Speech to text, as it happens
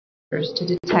to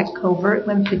detect covert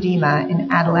lymphedema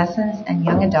in adolescents and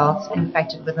young adults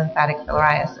infected with lymphatic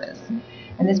filariasis.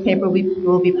 And this paper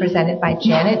will be presented by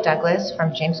Janet Douglas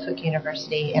from James Cook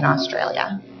University in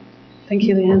Australia. Thank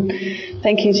you, Leanne.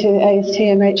 Thank you to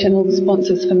ASTMH and all the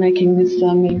sponsors for making this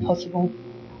meeting possible.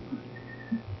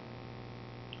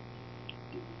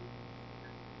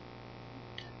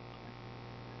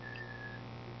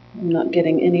 I'm not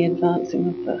getting any advancing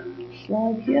of the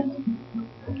slide here.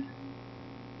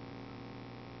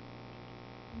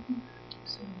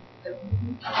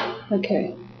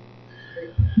 Okay.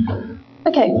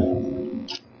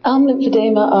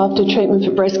 Lymphedema after treatment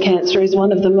for breast cancer is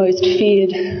one of the most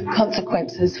feared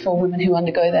consequences for women who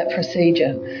undergo that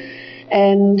procedure.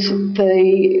 And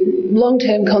the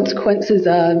long-term consequences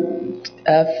are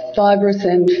fibrous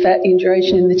and fat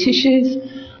induration in the tissues,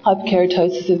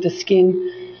 hyperkeratosis of the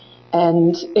skin,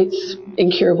 and it's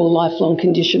incurable lifelong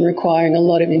condition requiring a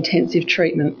lot of intensive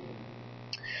treatment.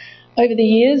 Over the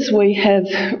years, we have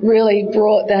really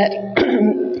brought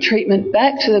that treatment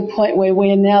back to the point where we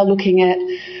are now looking at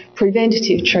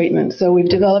preventative treatment. So we've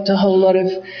developed a whole lot of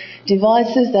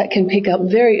devices that can pick up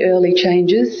very early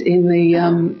changes in the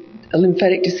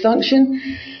lymphatic dysfunction,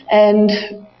 and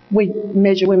we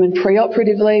measure women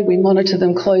preoperatively, we monitor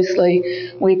them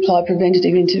closely, we apply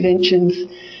preventative interventions.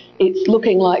 It's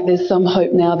looking like there's some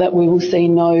hope now that we will see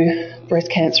no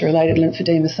breast cancer-related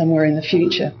lymphedema somewhere in the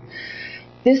future.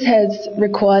 This has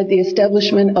required the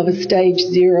establishment of a stage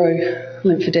 0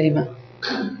 lymphedema.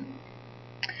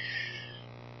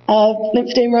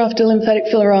 Lymphedema after lymphatic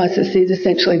filariasis is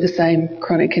essentially the same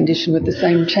chronic condition with the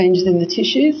same changes in the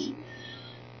tissues.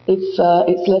 If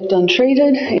it's left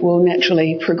untreated, it will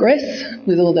naturally progress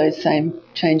with all those same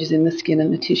changes in the skin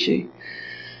and the tissue.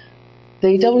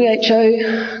 The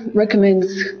WHO recommends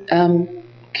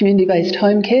community-based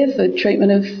home care for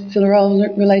treatment of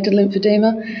filarial-related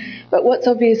lymphedema. But what's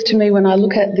obvious to me when I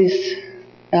look at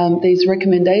these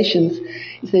recommendations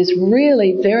is there's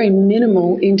really very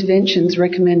minimal interventions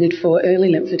recommended for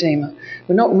early lymphedema.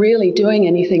 We're not really doing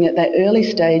anything at that early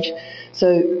stage,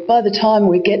 so by the time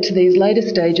we get to these later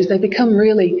stages, they become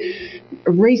really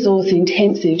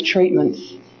resource-intensive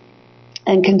treatments.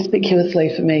 And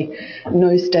conspicuously for me,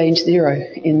 no stage 0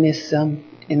 in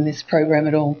this program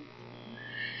at all.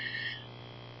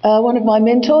 One of my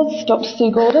mentors, Dr.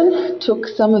 Sue Gordon, took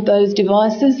some of those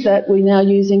devices that we're now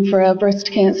using for our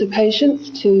breast cancer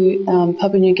patients to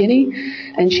Papua New Guinea,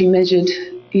 and she measured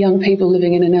young people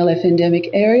living in an LF endemic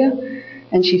area,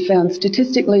 and she found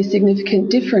statistically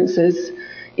significant differences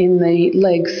in the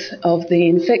legs of the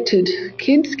infected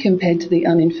kids compared to the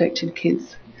uninfected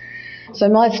kids. So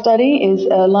my study is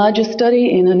a larger study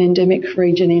in an endemic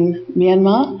region in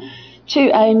Myanmar.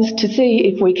 Two aims: to see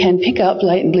if we can pick up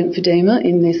latent lymphedema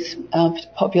in this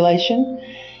population,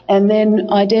 and then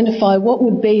identify what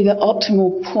would be the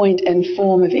optimal point and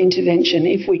form of intervention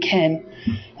if we can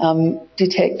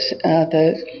detect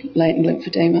the latent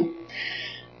lymphedema.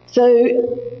 So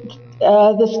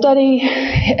the study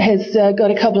has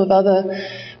got a couple of other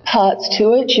parts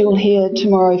to it. You'll hear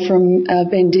tomorrow from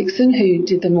Ben Dixon, who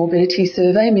did the morbidity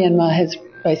survey. Myanmar has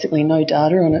basically no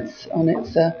data on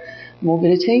its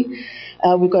morbidity.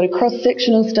 We've got a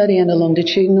cross-sectional study and a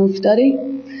longitudinal study.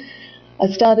 I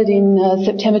started in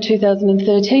September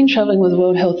 2013 travelling with the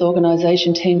World Health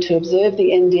Organization team to observe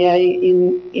the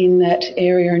NDA in that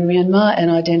area in Myanmar and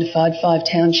identified 5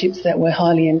 townships that were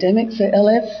highly endemic for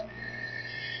LF,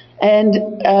 and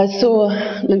saw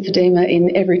lymphedema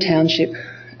in every township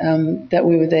that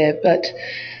we were there, but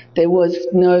there was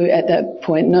at that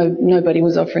point, nobody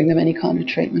was offering them any kind of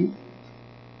treatment.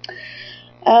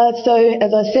 So,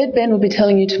 as I said, Ben will be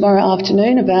telling you tomorrow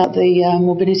afternoon about the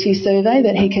morbidity survey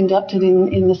that he conducted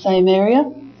in the same area.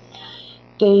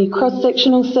 The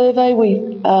cross-sectional survey,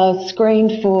 we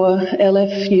screened for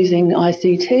LF using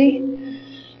ICT.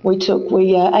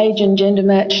 We age and gender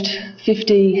matched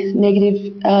 50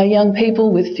 negative young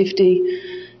people with 50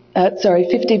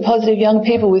 positive young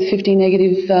people with 50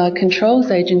 negative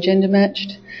controls, age and gender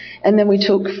matched. And then we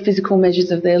took physical measures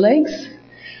of their legs.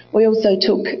 We also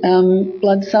took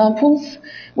blood samples,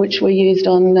 which we used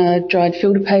on dried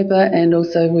filter paper, and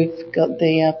also we've got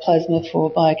the plasma for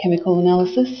biochemical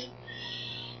analysis.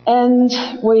 And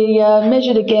we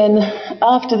measured again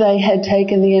after they had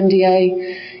taken the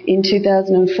MDA in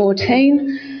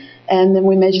 2014, and then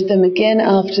we measured them again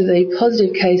after the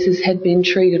positive cases had been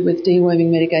treated with deworming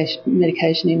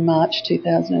medication in March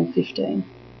 2015.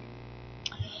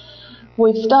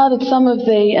 We've started some of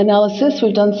the analysis.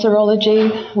 We've done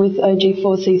serology with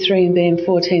OG4C3 and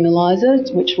BM14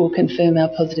 ELISA, which will confirm our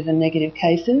positive and negative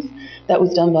cases. That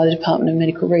was done by the Department of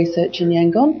Medical Research in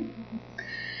Yangon.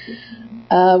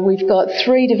 We've got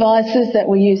 3 devices that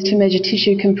we use to measure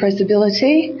tissue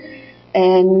compressibility,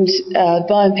 and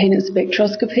bioimpedance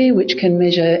spectroscopy, which can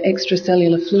measure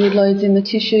extracellular fluid loads in the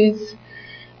tissues.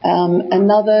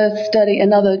 Another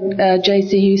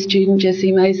JCU student,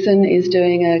 Jessie Mason, is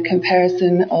doing a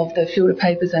comparison of the filter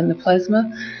papers and the plasma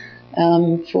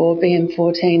for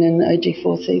BM14 and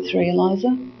OG4C3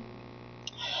 ELISA.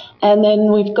 And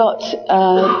then we've got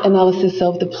analysis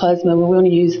of the plasma. We want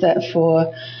to use that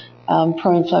for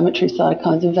pro-inflammatory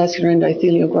cytokines and vascular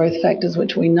endothelial growth factors,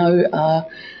 which we know are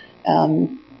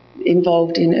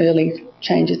involved in early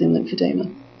changes in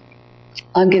lymphedema.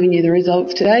 I'm giving you the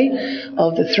results today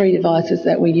of the 3 devices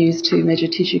that we use to measure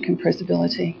tissue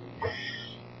compressibility.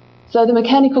 So the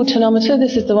mechanical tonometer,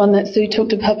 this is the one that Sue took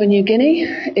to Papua New Guinea.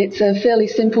 It's a fairly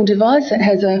simple device. It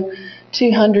has a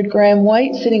 200-gram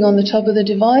weight sitting on the top of the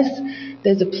device.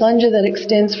 There's a plunger that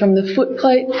extends from the foot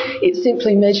plate. It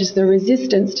simply measures the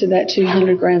resistance to that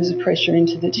 200 grams of pressure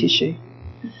into the tissue.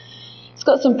 It's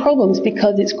got some problems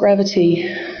because it's gravity.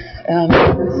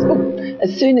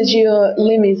 As soon as your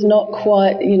limb is not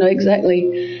quite,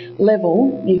 exactly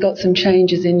level, you've got some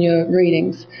changes in your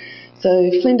readings.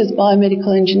 So Flinders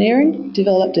Biomedical Engineering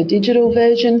developed a digital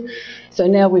version. So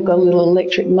now we've got a little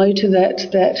electric motor that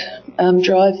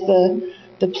drives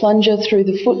the plunger through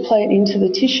the foot plate into the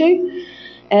tissue.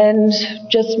 And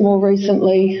just more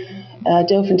recently,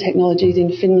 Delphin Technologies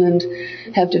in Finland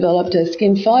have developed a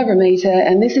skin fibrometer,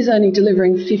 and this is only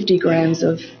delivering 50 grams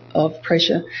of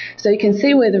pressure. So you can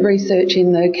see where the research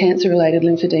in the cancer-related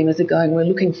lymphodemas are going. We're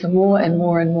looking for more and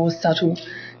more and more subtle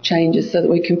changes so that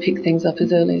we can pick things up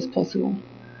as early as possible.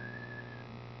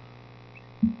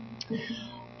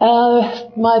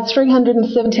 My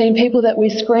 317 people that we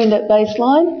screened at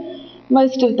baseline,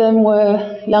 most of them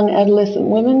were young adolescent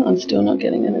women. I'm still not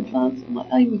getting an advance.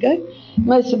 Oh, here we go.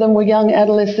 Most of them were young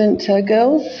adolescent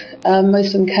girls.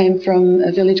 Most of them came from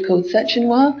a village called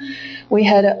Sachinwa. We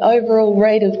had an overall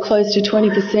rate of close to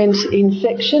 20%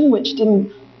 infection, which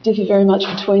didn't differ very much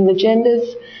between the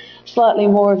genders. Slightly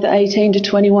more of the 18 to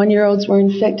 21-year-olds were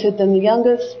infected than the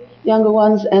younger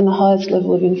ones, and the highest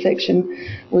level of infection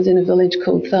was in a village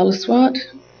called Thalaswat.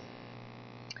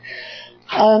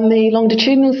 The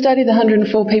longitudinal study, the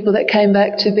 104 people that came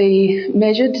back to be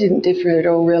measured, didn't differ at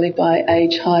all really by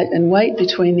age, height and weight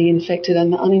between the infected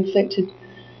and the uninfected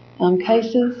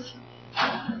cases.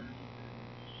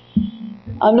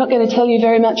 I'm not going to tell you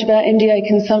very much about MDA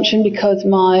consumption because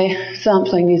my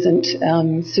sampling isn't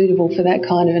suitable for that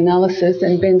kind of analysis,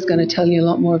 and Ben's going to tell you a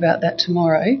lot more about that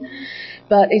tomorrow.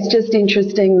 But it's just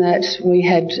interesting that we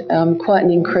had quite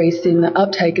an increase in the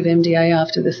uptake of MDA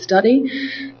after the study.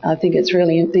 I think it's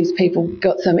really, these people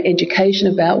got some education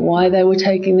about why they were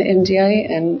taking the MDA,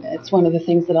 and it's one of the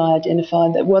things that I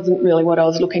identified that wasn't really what I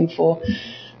was looking for.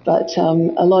 But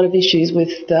a lot of issues with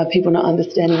people not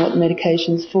understanding what the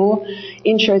medication's for.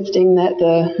 Interesting that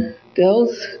the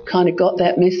girls kind of got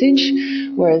that message,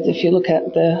 whereas if you look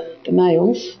at the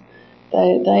males,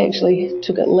 they actually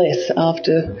took it less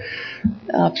after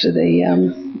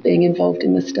the being involved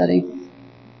in the study.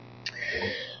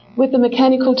 With the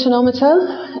mechanical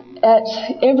tonometer, at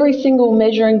every single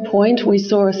measuring point we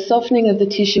saw a softening of the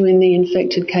tissue in the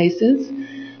infected cases.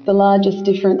 The largest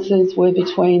differences were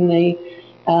between the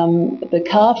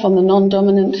calf on the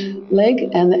non-dominant leg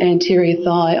and the anterior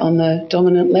thigh on the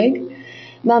dominant leg.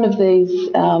 None of these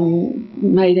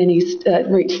made any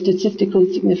reached statistical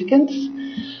significance.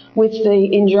 With the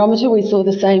ingiometer, we saw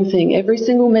the same thing. Every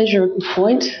single measure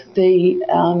point, the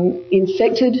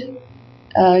infected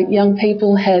young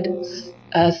people had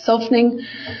a softening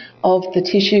of the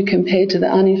tissue compared to the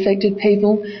uninfected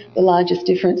people. The largest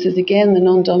difference is again the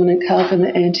non-dominant calf and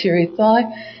the anterior thigh,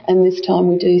 and this time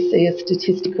we do see a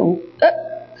statistical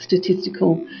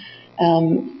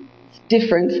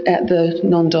difference at the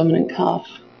non-dominant calf.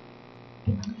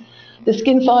 The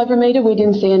skin fibrometer, we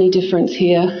didn't see any difference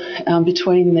here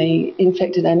between the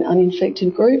infected and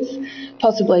uninfected groups,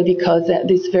 possibly because at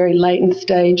this very latent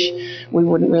stage we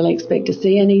wouldn't really expect to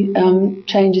see any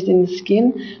changes in the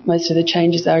skin. Most of the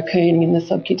changes are occurring in the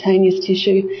subcutaneous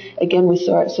tissue. Again, we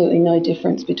saw absolutely no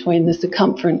difference between the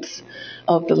circumference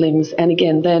of the limbs, and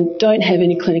again, they don't have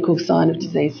any clinical sign of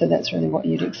disease, so that's really what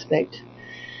you'd expect.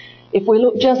 If we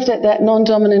look just at that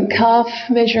non-dominant calf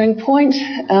measuring point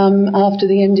after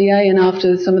the MDA and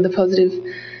after some of the positive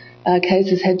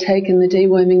cases had taken the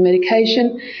deworming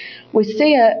medication, we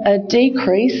see a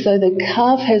decrease. So the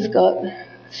calf has got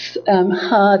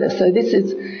harder. So this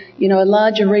is, a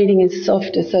larger reading is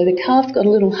softer. So the calf's got a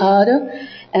little harder,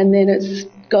 and then it's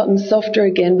gotten softer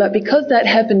again. But because that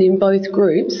happened in both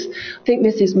groups, I think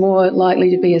this is more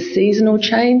likely to be a seasonal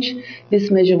change.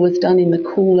 This measure was done in the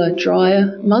cooler,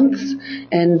 drier months,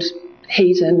 and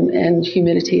heat and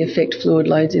humidity affect fluid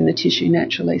loads in the tissue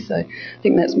naturally. So I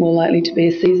think that's more likely to be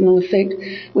a seasonal effect.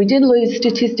 We did lose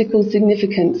statistical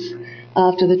significance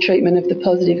after the treatment of the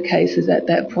positive cases at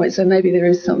that point, so maybe there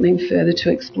is something further to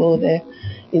explore there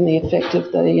in the effect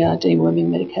of the deworming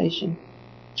medication.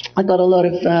 I've got a lot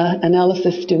of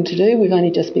analysis still to do. We've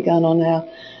only just begun on our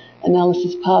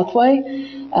analysis pathway.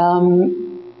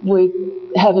 We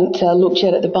haven't looked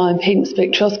yet at the bioimpedance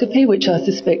spectroscopy, which I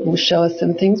suspect will show us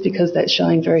some things because that's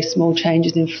showing very small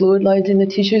changes in fluid loads in the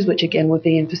tissues, which again would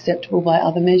be imperceptible by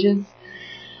other measures.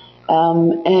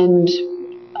 And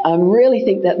I really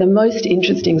think that the most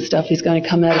interesting stuff is going to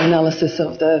come out of analysis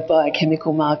of the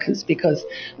biochemical markers, because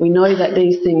we know that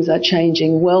these things are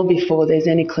changing well before there's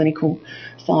any clinical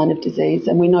sign of disease,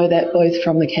 and we know that both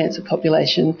from the cancer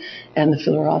population and the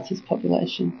filariasis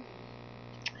population.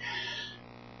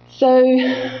 So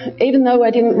even though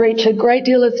I didn't reach a great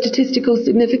deal of statistical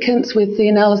significance with the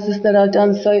analysis that I've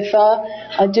done so far,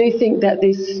 I do think that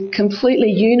this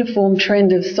completely uniform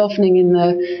trend of softening in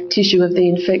the tissue of the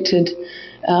infected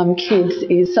kids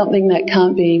is something that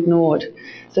can't be ignored.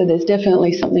 So there's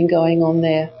definitely something going on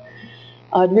there.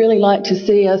 I'd really like to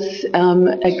see us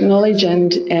acknowledge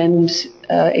and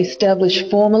establish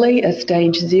formally a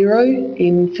stage 0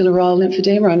 in filarial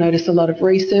lymphedema. I notice a lot of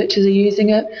researchers are using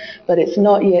it, but it's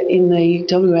not yet in the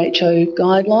WHO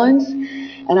guidelines.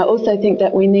 And I also think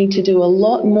that we need to do a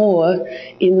lot more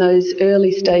in those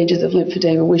early stages of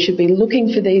lymphedema. We should be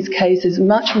looking for these cases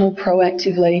much more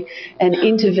proactively and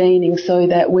intervening so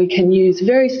that we can use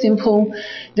very simple,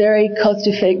 very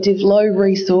cost-effective,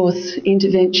 low-resource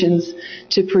interventions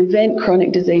to prevent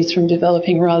chronic disease from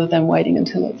developing rather than waiting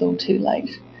until it's all too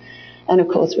late. And of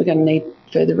course, we're going to need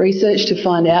further research to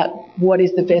find out what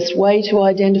is the best way to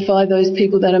identify those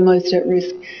people that are most at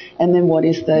risk, and then what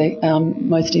is the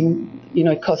most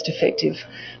cost-effective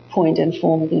point and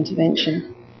form of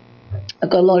intervention. I've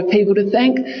got a lot of people to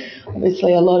thank.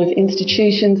 Obviously, a lot of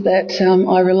institutions that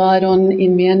I relied on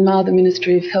in Myanmar, the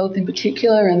Ministry of Health in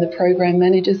particular, and the program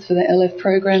managers for the LF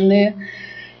program there.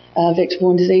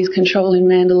 Vector-borne disease control in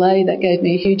Mandalay, that gave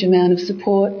me a huge amount of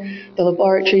support. The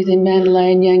laboratories in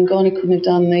Mandalay and Yangon, I couldn't have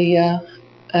done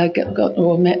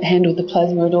handled the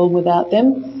plasma at all without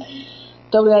them.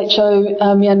 WHO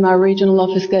Myanmar Regional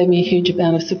Office gave me a huge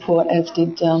amount of support, as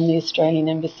did the Australian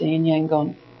Embassy in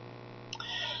Yangon.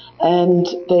 And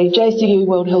the JCU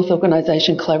World Health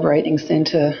Organization Collaborating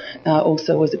Centre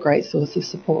also was a great source of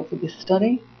support for this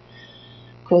study.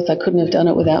 Of course, I couldn't have done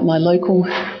it without my local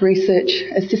research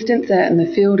assistants out in the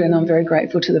field, and I'm very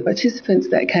grateful to the participants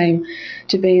that came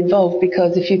to be involved,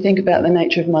 because if you think about the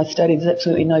nature of my study, there's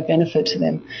absolutely no benefit to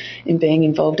them in being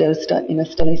involved in a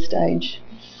study stage.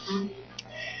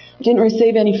 Didn't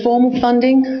receive any formal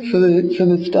funding for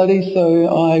the study, so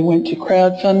I went to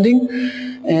crowdfunding,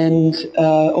 and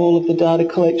all of the data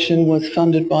collection was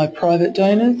funded by private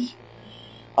donors.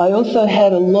 I also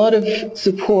had a lot of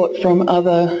support from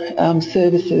other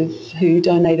services who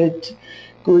donated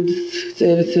goods,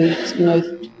 services,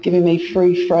 giving me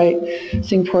free freight.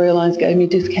 Singapore Airlines gave me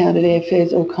discounted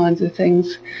airfares, all kinds of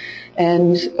things.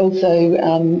 And also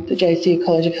the JCU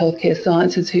College of Healthcare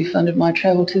Sciences, who funded my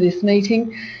travel to this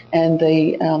meeting, and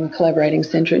the collaborating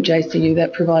centre at JCU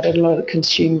that provided a lot of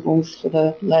consumables for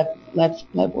the lab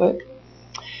work.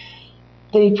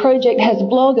 The project has a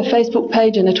blog, a Facebook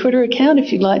page and a Twitter account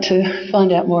if you'd like to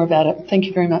find out more about it. Thank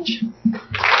you very much.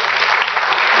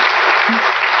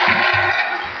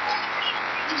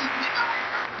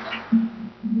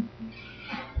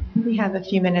 We have a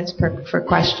few minutes for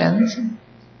questions.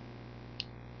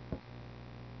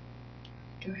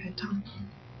 Go ahead, Tom.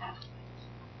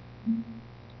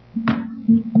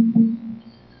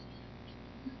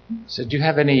 So do you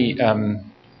have any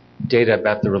data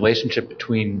about the relationship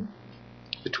between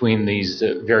these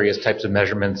various types of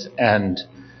measurements and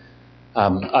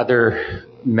other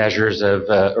measures of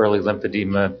early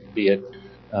lymphedema, be it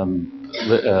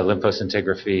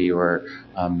lymphoscintigraphy or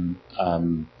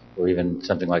even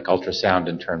something like ultrasound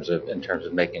in terms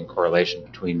of making correlation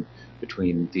between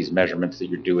these measurements that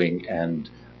you're doing and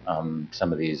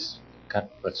some of these,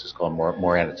 let's just call them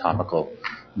more anatomical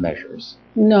measures?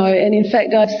 No, and in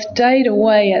fact I've stayed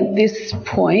away at this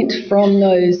point from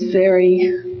those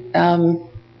very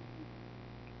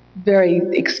very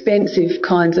expensive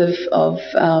kinds of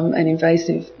and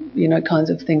invasive, kinds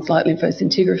of things like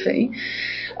lymphoscintigraphy.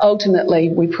 Ultimately,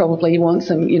 we probably want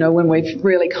some, when we've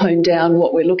really honed down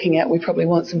what we're looking at, we probably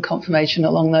want some confirmation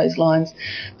along those lines.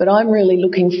 But I'm really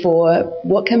looking for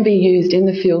what can be used in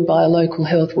the field by a local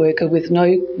health worker with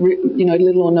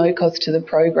little or no cost to the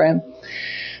program.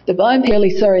 I'm really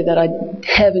sorry that I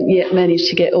haven't yet managed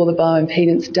to get all the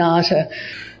bioimpedance data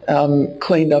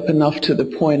cleaned up enough to the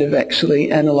point of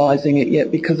actually analysing it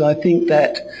yet, because I think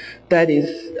that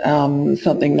is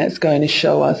something that's going to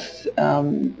show us,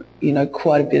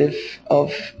 quite a bit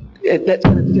of that's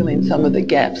going to fill in some of the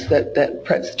gaps that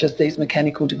perhaps just these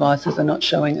mechanical devices are not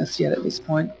showing us yet at this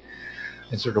point.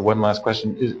 And sort of one last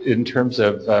question, in terms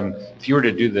of if you were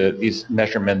to do these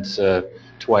measurements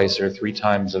twice or three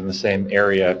times in the same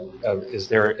area, is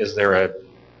there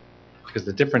because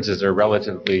the differences are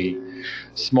relatively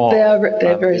small.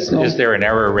 They're very small. Is there an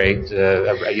error rate,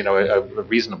 a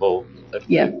reasonable,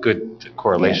 good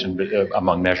correlation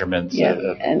among measurements?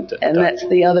 Yeah, and that's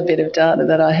the other bit of data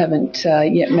that I haven't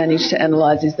yet managed to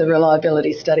analyse, is the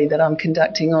reliability study that I'm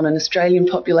conducting on an Australian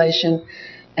population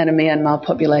and a Myanmar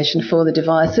population for the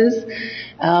devices.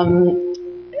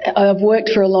 I've worked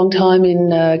for a long time in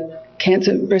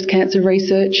breast cancer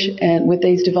research and with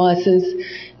these devices,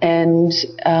 and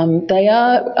they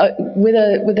are,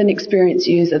 with an experienced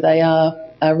user, they are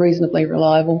reasonably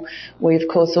reliable. We of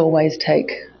course always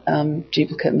take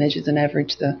duplicate measures and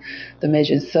average the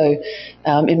measures. So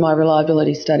in my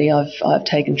reliability study, I've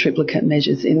taken triplicate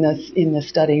measures. In the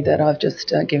study that I've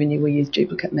just given you, we use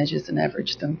duplicate measures and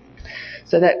average them.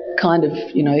 So that kind of,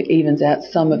 evens out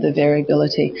some of the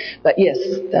variability. But yes,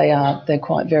 they're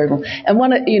quite variable. And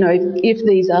if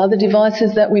these are the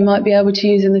devices that we might be able to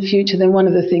use in the future, then one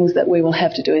of the things that we will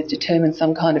have to do is determine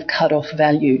some kind of cut-off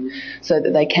value so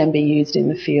that they can be used in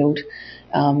the field,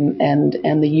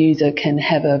 and the user can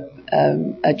have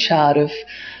a chart of,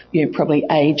 probably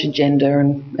age and gender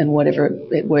and whatever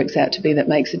it works out to be that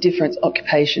makes a difference,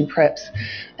 occupation perhaps,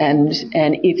 and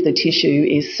if the tissue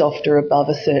is softer above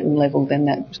a certain level, then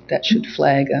that should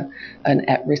flag an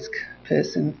at-risk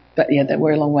person. But yeah,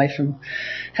 we're a long way from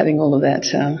having all of that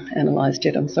analysed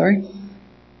yet, I'm sorry.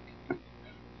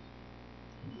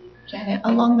 Janet,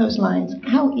 along those lines,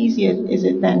 how easy is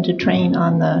it then to train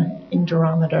on the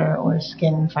interometer or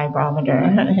skin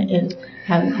fibrometer?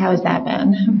 How has that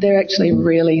been? They're actually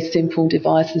really simple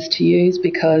devices to use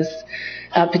because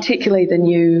particularly the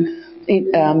new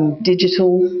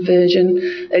digital version,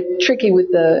 it's tricky with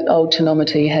the old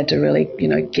tonometer. You had to really,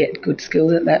 get good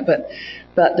skills at that,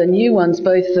 but the new ones,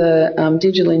 both the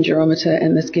digital interometer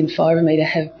and the skin fibrometer,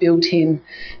 have built-in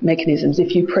mechanisms.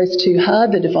 If you press too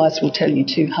hard, the device will tell you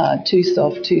too hard, too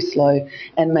soft, too slow,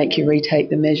 and make you retake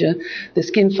the measure. The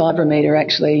skin fibrometer,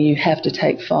 actually, you have to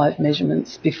take 5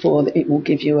 measurements before it will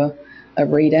give you a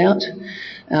readout.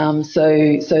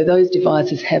 So those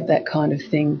devices have that kind of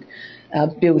thing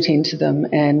built into them,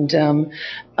 and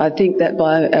I think that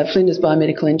Flinders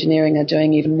Biomedical Engineering are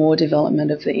doing even more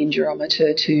development of the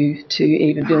interometer to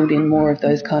even build in more of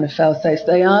those kind of fail-safes.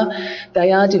 They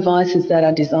are devices that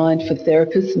are designed for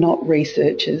therapists, not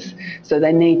researchers, so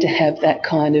they need to have that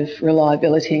kind of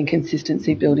reliability and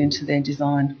consistency built into their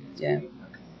design. Yeah.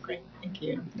 Great, thank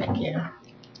you.